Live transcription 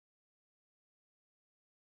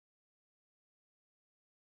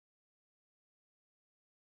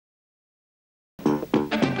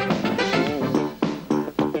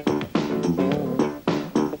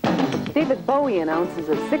David Bowie announces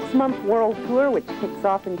a 6-month world tour which kicks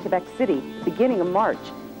off in Quebec City, beginning of March,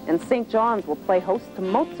 and St. John's will play host to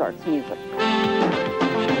Mozart's music.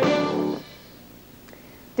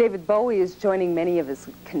 David Bowie is joining many of his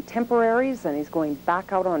contemporaries, and he's going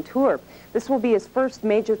back out on tour. This will be his first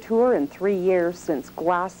major tour in 3 years since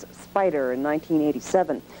Glass Spider in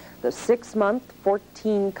 1987. The 6-month,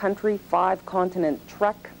 14-country, 5-continent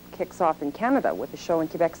trek kicks off in Canada with a show in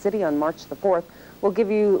Quebec City on March the 4th. We'll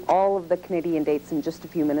give you all of the Canadian dates in just a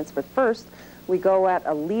few minutes, but first, we go at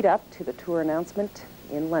a lead-up to the tour announcement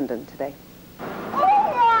in London today. Oh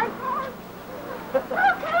my God!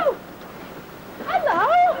 Rocco! Hello!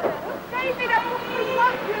 David,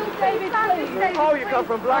 David, please. Oh, you come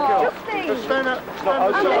from Blackwell. Just stand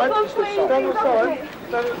outside. Stand outside.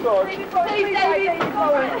 Stand outside. David.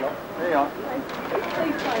 There you are.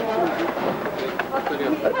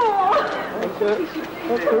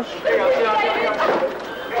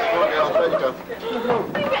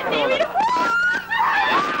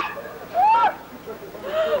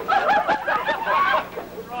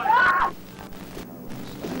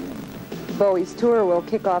 Bowie's tour will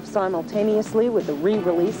kick off simultaneously with the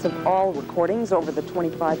re-release of all recordings over the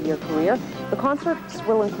 25-year career. The concerts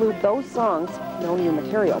will include those songs, no new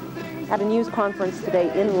material. At a news conference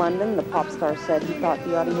today in London, the pop star said he thought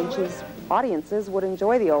the audiences would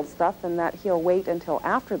enjoy the old stuff and that he'll wait until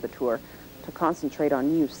after the tour to concentrate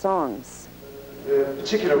on new songs. The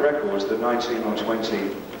particular records, the 19 or 20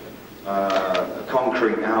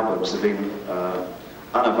 concrete albums, have been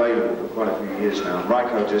unavailable for quite a few years now.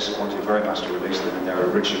 Ryko Disc wanted very much to release them in their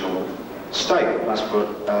original state, plus put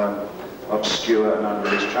obscure and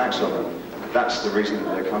unreleased tracks on them. That's the reason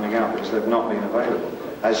that they're coming out, because they've not been available.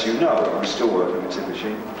 As you know, I'm still working with Tim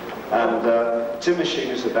Machine, and Tim Machine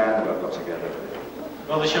is the band that I've got together.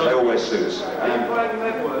 Well, the show. They always suit us.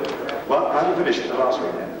 Well, I haven't finished the last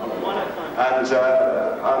one yet. And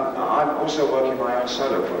I'm also working my own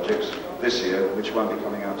solo projects this year, which won't be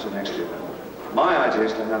coming out until next year. My idea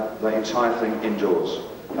is to have the entire thing indoors,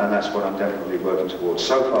 and that's what I'm definitely working towards.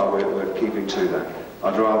 So far, we're keeping to that.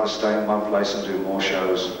 I'd rather stay in one place and do more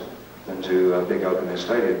shows than do big open-air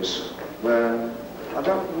stadiums, where I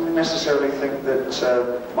don't necessarily think that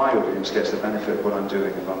my audience gets the benefit of what I'm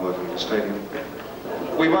doing if I'm working in a stadium.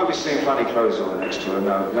 We won't be seeing funny clothes on the next tour,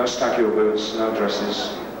 no. No staccato boots, no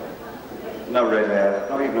dresses, no red hair,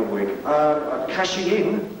 not even a wig. Cashing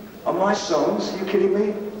in on my songs, are you kidding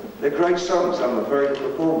me? They're great songs, I'm a very good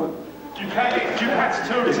performer. Do you have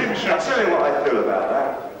to tour with him, I'll tell you what I feel about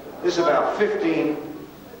that. There's about 15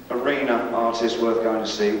 arena artists worth going to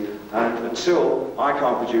see, and until I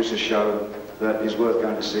can't produce a show that is worth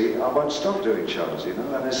going to see, I won't stop doing shows, you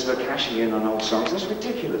know, and this cashing in on old songs, that's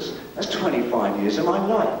ridiculous. That's 25 years of my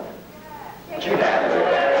life. Get out of it.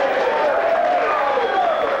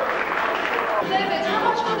 David, how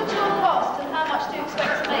much will the tour cost and how much do you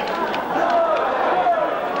expect to make?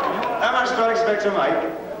 How much do I expect to make?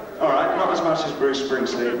 All right, not as much as Bruce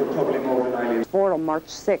Springsteen, but probably more than Alien. On March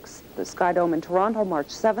 6th, the Sky Dome in Toronto, March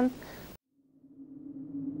 7th,